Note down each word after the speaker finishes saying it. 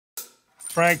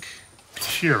Frank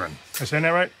Sheeran. Am I saying that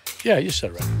right? Yeah, you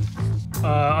said it right.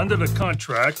 Under the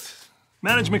contract,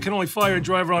 management can only fire a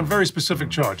driver on very specific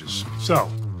charges. So,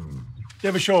 you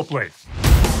ever show up late?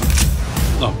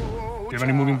 No. Do you have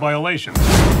any moving violations?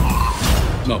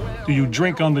 No. Do you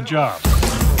drink on the job?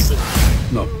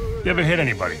 No. You ever hit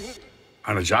anybody?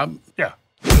 On a job? Yeah.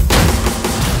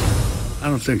 I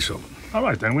don't think so. All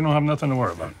right, then. We don't have nothing to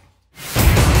worry about.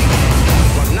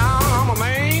 But now I'm a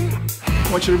man.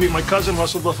 I want you to meet my cousin,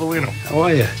 Russell Bufalino. How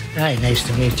are you? Hi, nice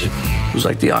to meet you. It was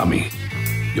like the army.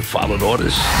 You followed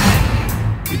orders.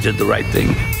 You did the right thing.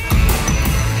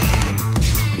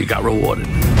 You got rewarded.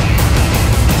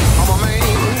 I'm a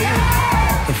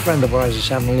man. A friend of ours is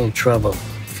having a little trouble.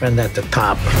 Friend at the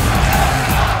top.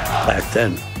 Back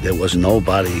then, there was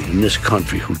nobody in this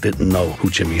country who didn't know who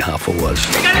Jimmy Hoffa was.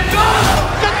 You got a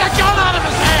gun! Get the gun out of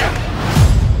his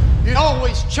hand! You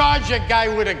always charge a guy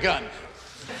with a gun.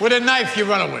 With a knife, you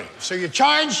run away. So you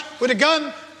charge with a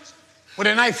gun, with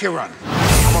a knife, you run.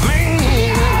 I'm a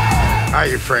man.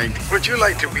 Hiya, Frank. Would you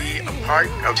like to be a part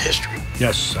of history?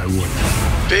 Yes, I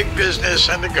would. Big business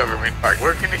and the government are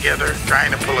working together, trying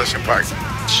to pull us apart.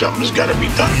 Something's got to be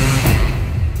done.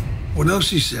 What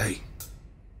else you say?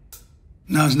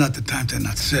 Now's not the time to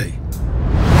not say.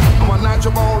 I'm a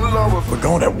natural born lover. We're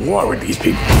going to war with these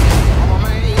people. I'm a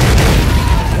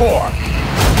man. War.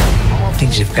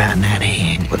 Things have gotten out of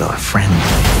hand with our friend.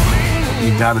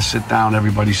 You gotta sit down,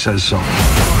 everybody says so.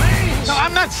 No,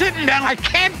 I'm not sitting down. I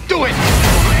can't do it.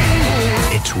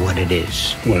 It's what it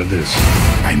is. What it is.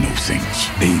 I know things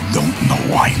they don't know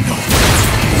I know.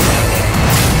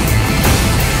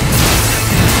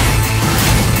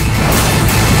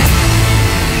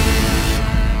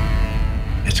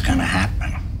 It's gonna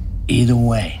happen. Either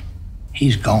way,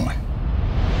 he's going.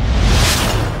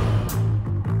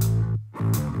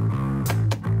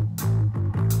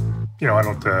 You know, I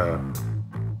don't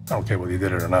care whether you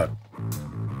did it or not.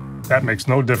 That makes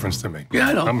no difference to me. Yeah,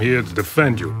 I know. I'm here to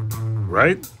defend you,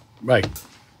 right? Right.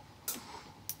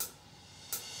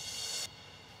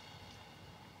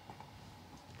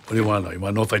 What do you want to know? You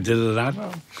want to know if I did it or not?